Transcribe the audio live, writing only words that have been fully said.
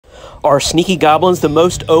Are sneaky goblins the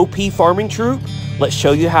most OP farming troop? Let's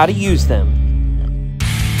show you how to use them.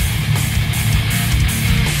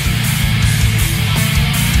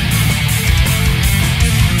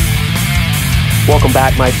 Welcome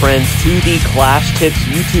back, my friends, to the Clash Tips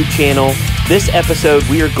YouTube channel. This episode,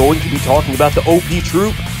 we are going to be talking about the OP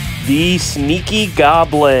troop, the Sneaky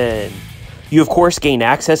Goblin. You, of course, gain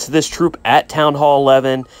access to this troop at Town Hall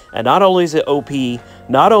 11, and not only is it OP,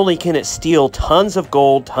 not only can it steal tons of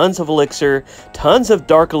gold, tons of elixir, tons of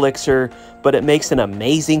dark elixir, but it makes an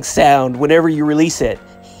amazing sound whenever you release it.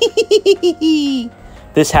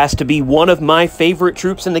 This has to be one of my favorite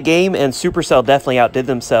troops in the game, and Supercell definitely outdid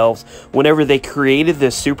themselves whenever they created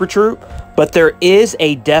this super troop. But there is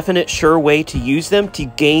a definite sure way to use them to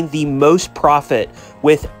gain the most profit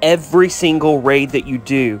with every single raid that you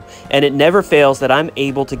do. And it never fails that I'm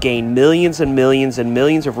able to gain millions and millions and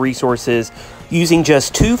millions of resources using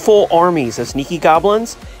just 2 full armies of Sneaky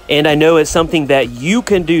Goblins. And I know it's something that you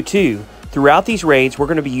can do too. Throughout these raids, we're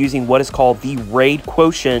going to be using what is called the raid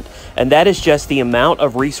quotient, and that is just the amount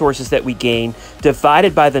of resources that we gain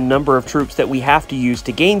divided by the number of troops that we have to use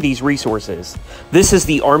to gain these resources. This is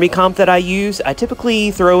the army comp that I use. I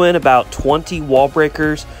typically throw in about 20 wall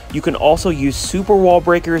breakers. You can also use super wall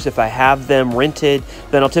breakers if I have them rented.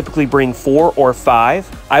 Then I'll typically bring 4 or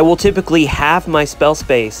 5. I will typically have my spell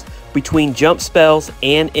space between jump spells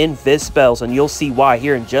and invis spells, and you'll see why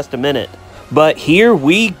here in just a minute. But here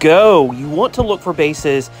we go. You want to look for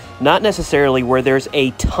bases not necessarily where there's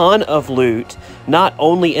a ton of loot, not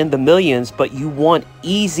only in the millions, but you want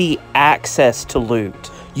easy access to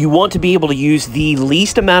loot. You want to be able to use the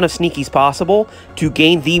least amount of sneakies possible to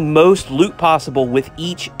gain the most loot possible with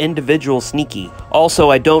each individual sneaky. Also,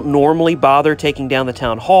 I don't normally bother taking down the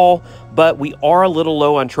town hall, but we are a little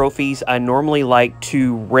low on trophies. I normally like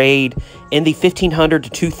to raid in the 1500 to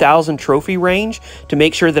 2000 trophy range to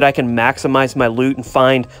make sure that I can maximize my loot and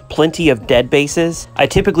find plenty of dead bases. I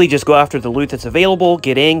typically just go after the loot that's available,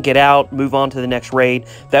 get in, get out, move on to the next raid.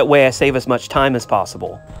 That way I save as much time as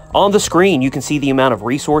possible. On the screen, you can see the amount of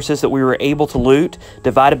resources that we were able to loot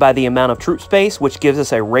divided by the amount of troop space, which gives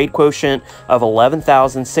us a raid quotient of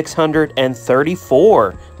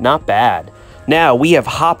 11,634. Not bad. Now, we have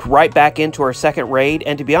hopped right back into our second raid,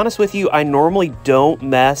 and to be honest with you, I normally don't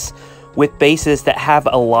mess with bases that have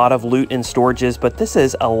a lot of loot and storages, but this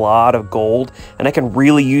is a lot of gold, and I can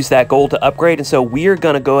really use that gold to upgrade, and so we're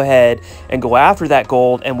going to go ahead and go after that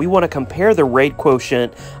gold, and we want to compare the raid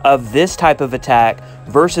quotient of this type of attack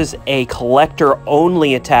versus a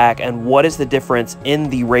collector-only attack, and what is the difference in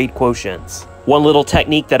the raid quotients. One little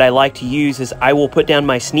technique that I like to use is I will put down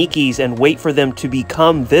my sneakies and wait for them to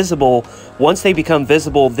become visible. Once they become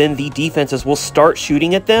visible, then the defenses will start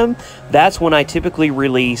shooting at them. That's when I typically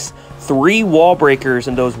release 3 wall breakers,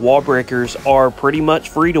 and those wall breakers are pretty much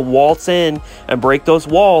free to waltz in and break those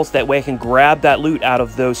walls. That way I can grab that loot out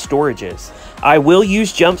of those storages. I will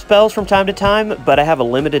use jump spells from time to time, but I have a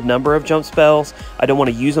limited number of jump spells. I don't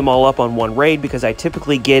want to use them all up on one raid because I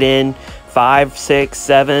typically get in 5, 6,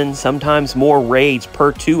 7, sometimes more raids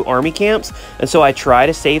per 2 army camps, and so I try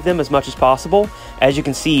to save them as much as possible. As you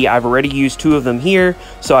can see, I've already used 2 of them here,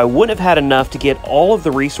 so I wouldn't have had enough to get all of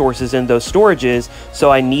the resources in those storages, so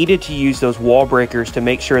I needed to use those wall breakers to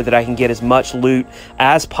make sure that I can get as much loot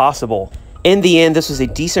as possible. In the end, this was a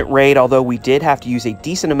decent raid, although we did have to use a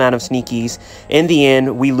decent amount of sneakies. In the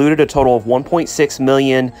end, we looted a total of 1.6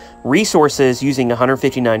 million resources using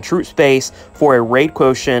 159 troop space for a raid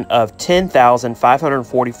quotient of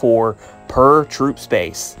 10,544 per troop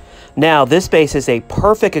space. Now, this base is a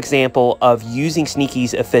perfect example of using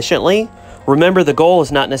sneakies efficiently. Remember, the goal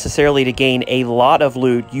is not necessarily to gain a lot of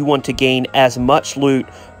loot. You want to gain as much loot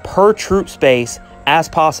per troop space as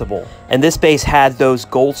possible. And this base had those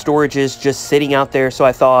gold storages just sitting out there, so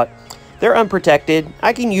I thought, they're unprotected.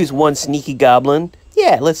 I can use 1 sneaky goblin.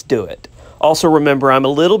 Yeah, let's do it. Also remember, I'm a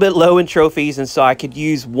little bit low in trophies, and so I could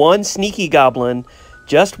use 1 sneaky goblin,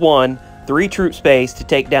 just 1, 3 troop space to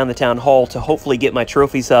take down the town hall to hopefully get my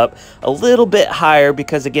trophies up a little bit higher,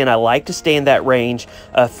 because again, I like to stay in that range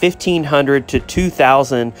of 1500 to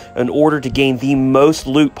 2000 in order to gain the most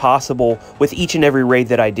loot possible with each and every raid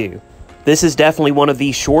that I do. This is definitely one of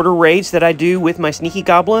the shorter raids that I do with my sneaky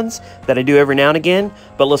goblins that I do every now and again,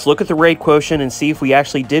 but let's look at the raid quotient and see if we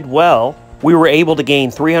actually did well. We were able to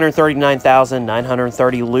gain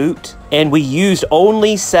 339,930 loot, and we used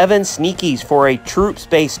only 7 sneakies for a troop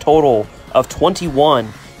space total of 21,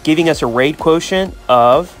 giving us a raid quotient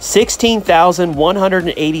of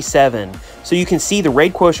 16,187. So you can see the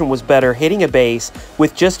raid quotient was better hitting a base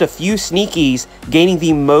with just a few sneakies, gaining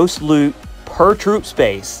the most loot per troop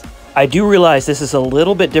space. I do realize this is a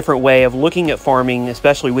little bit different way of looking at farming,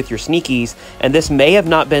 especially with your sneakies, and this may have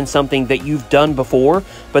not been something that you've done before,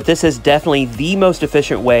 but this is definitely the most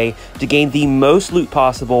efficient way to gain the most loot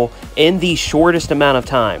possible in the shortest amount of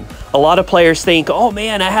time. A lot of players think, oh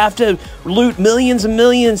man, I have to loot millions and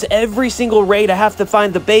millions every single raid. I have to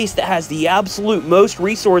find the base that has the absolute most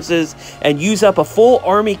resources and use up a full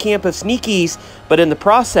army camp of sneakies. But in the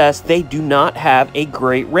process, they do not have a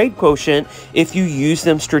great raid quotient if you use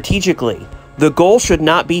them strategically. The goal should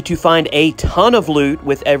not be to find a ton of loot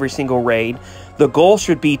with every single raid. The goal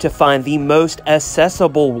should be to find the most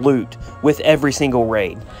accessible loot with every single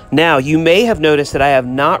raid. Now, you may have noticed that I have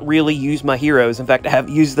not really used my heroes. In fact, I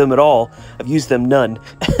haven't used them at all. I've used them none.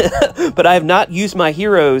 But I have not used my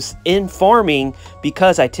heroes in farming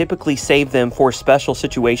because I typically save them for special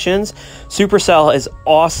situations. Supercell is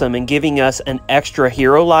awesome in giving us an extra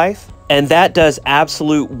hero life, and that does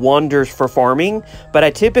absolute wonders for farming, but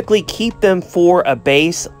I typically keep them for a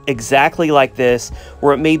base exactly like this,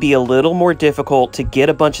 where it may be a little more difficult to get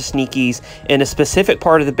a bunch of sneakies in a specific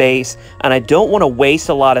part of the base, and I don't want to waste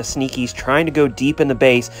a lot of sneakies trying to go deep in the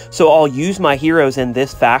base, so I'll use my heroes in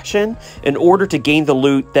this faction in order to gain the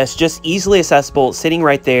loot that's just easily accessible, sitting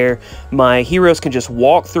right there. My heroes can just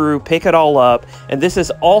walk through, pick it all up, and this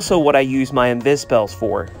is also what I use my invis spells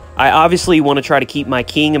for. I obviously want to try to keep my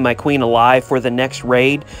king and my queen alive for the next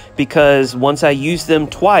raid, because once I use them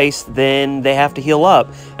twice, then they have to heal up,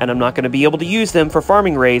 and I'm not going to be able to use them for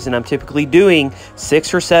farming raids, and I'm typically doing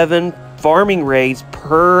 6 or 7 farming raids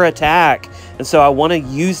per attack, and so I want to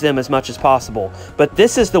use them as much as possible. But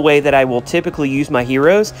this is the way that I will typically use my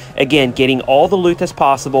heroes, again, getting all the loot that's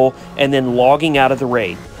possible, and then logging out of the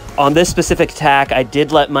raid. On this specific attack, I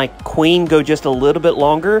did let my queen go just a little bit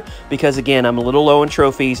longer because, again, I'm a little low in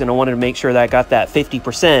trophies and I wanted to make sure that I got that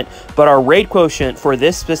 50%. But our raid quotient for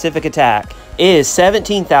this specific attack is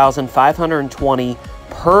 17,520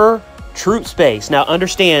 per troop space. Now,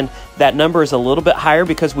 understand that number is a little bit higher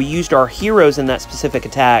because we used our heroes in that specific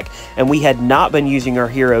attack, and we had not been using our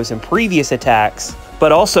heroes in previous attacks.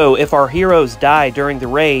 But also, if our heroes die during the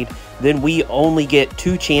raid, then we only get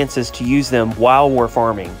 2 chances to use them while we're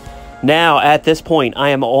farming. Now, at this point, I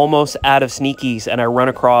am almost out of sneakies, and I run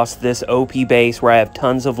across this OP base where I have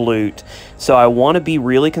tons of loot. So I want to be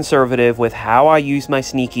really conservative with how I use my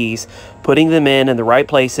sneakies, putting them in the right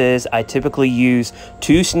places. I typically use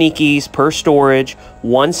 2 sneakies per storage,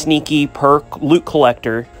 1 sneaky per loot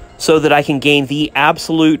collector, so that I can gain the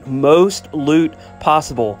absolute most loot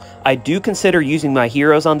possible. I do consider using my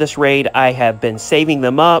heroes on this raid. I have been saving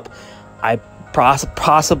them up. I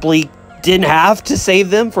possibly didn't have to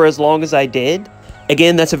save them for as long as I did.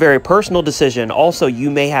 Again, that's a very personal decision. Also,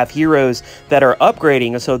 you may have heroes that are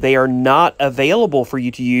upgrading, so they are not available for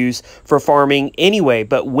you to use for farming anyway.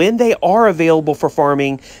 But when they are available for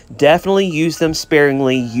farming, definitely use them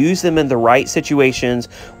sparingly. Use them in the right situations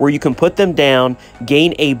where you can put them down,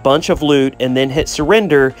 gain a bunch of loot, and then hit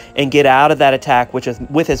surrender and get out of that attack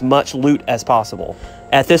with as much loot as possible.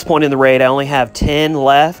 At this point in the raid, I only have 10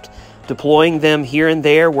 left. Deploying them here and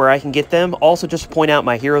there where I can get them. Also, just to point out,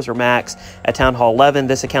 my heroes are max at Town Hall 11.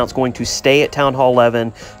 This account's going to stay at Town Hall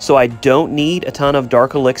 11, so I don't need a ton of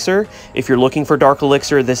Dark Elixir. If you're looking for Dark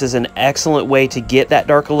Elixir, this is an excellent way to get that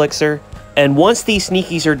Dark Elixir. And once these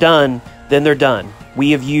sneakies are done, then they're done.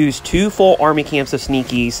 We have used 2 full army camps of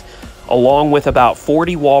sneakies, along with about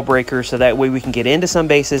 40 wall breakers, so that way we can get into some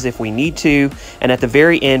bases if we need to. And at the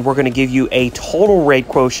very end, we're going to give you a total raid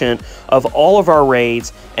quotient of all of our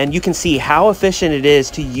raids, and you can see how efficient it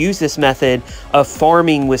is to use this method of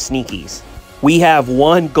farming with sneakies. We have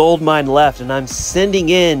 1 gold mine left, and I'm sending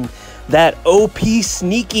in that OP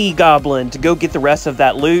sneaky goblin to go get the rest of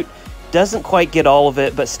that loot. Doesn't quite get all of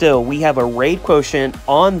it, but still, we have a raid quotient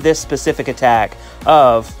on this specific attack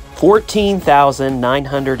of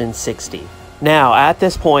 14,960. Now, at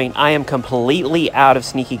this point, I am completely out of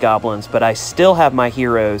sneaky goblins, but I still have my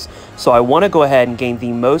heroes, so I want to go ahead and gain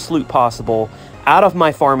the most loot possible out of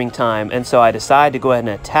my farming time, and so I decide to go ahead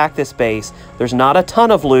and attack this base. There's not a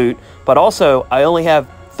ton of loot, but also, I only have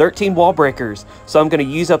 13 wall breakers, so I'm going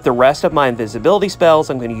to use up the rest of my invisibility spells.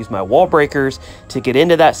 I'm going to use my wall breakers to get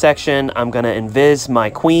into that section. I'm going to invis my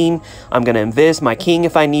queen. I'm going to invis my king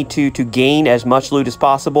if I need to gain as much loot as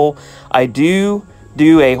possible. I do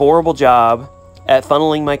a horrible job at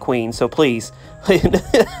funneling my queen, so please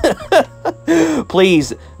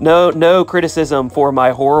please, no criticism for my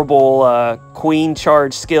horrible queen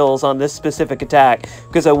charge skills on this specific attack,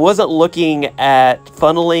 because I wasn't looking at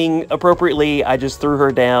funneling appropriately. I just threw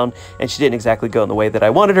her down, and she didn't exactly go in the way that I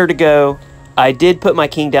wanted her to go. I did put my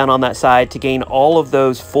king down on that side to gain all of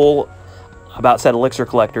those full about said elixir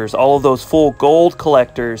collectors, all of those full gold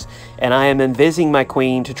collectors, and I am envisaging my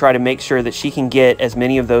queen to try to make sure that she can get as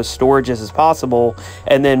many of those storages as possible.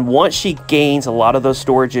 And then once she gains a lot of those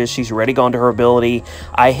storages, she's already gone to her ability.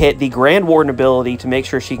 I hit the Grand Warden ability to make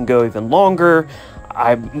sure she can go even longer.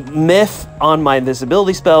 I miff on my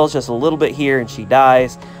invisibility spells just a little bit here and she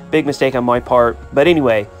dies. Big mistake on my part. But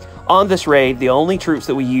anyway, on this raid, the only troops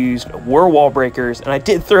that we used were wall breakers, and I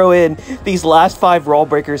did throw in these last 5 wall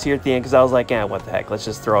breakers here at the end because I was like, what the heck, let's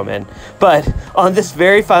just throw them in. But on this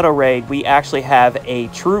very final raid, we actually have a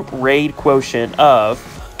troop raid quotient of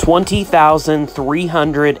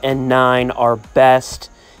 20,309, our best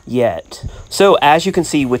yet. So as you can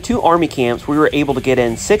see, with 2 army camps, we were able to get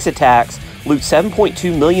in 6 attacks, loot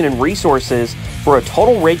 7.2 million in resources for a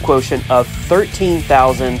total raid quotient of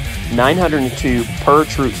 13,902 per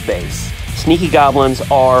troop base. Sneaky Goblins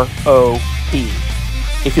are OP.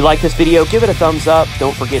 If you like this video, give it a thumbs up.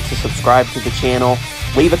 Don't forget to subscribe to the channel.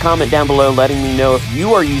 Leave a comment down below letting me know if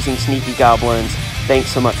you are using Sneaky Goblins. Thanks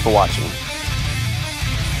so much for watching.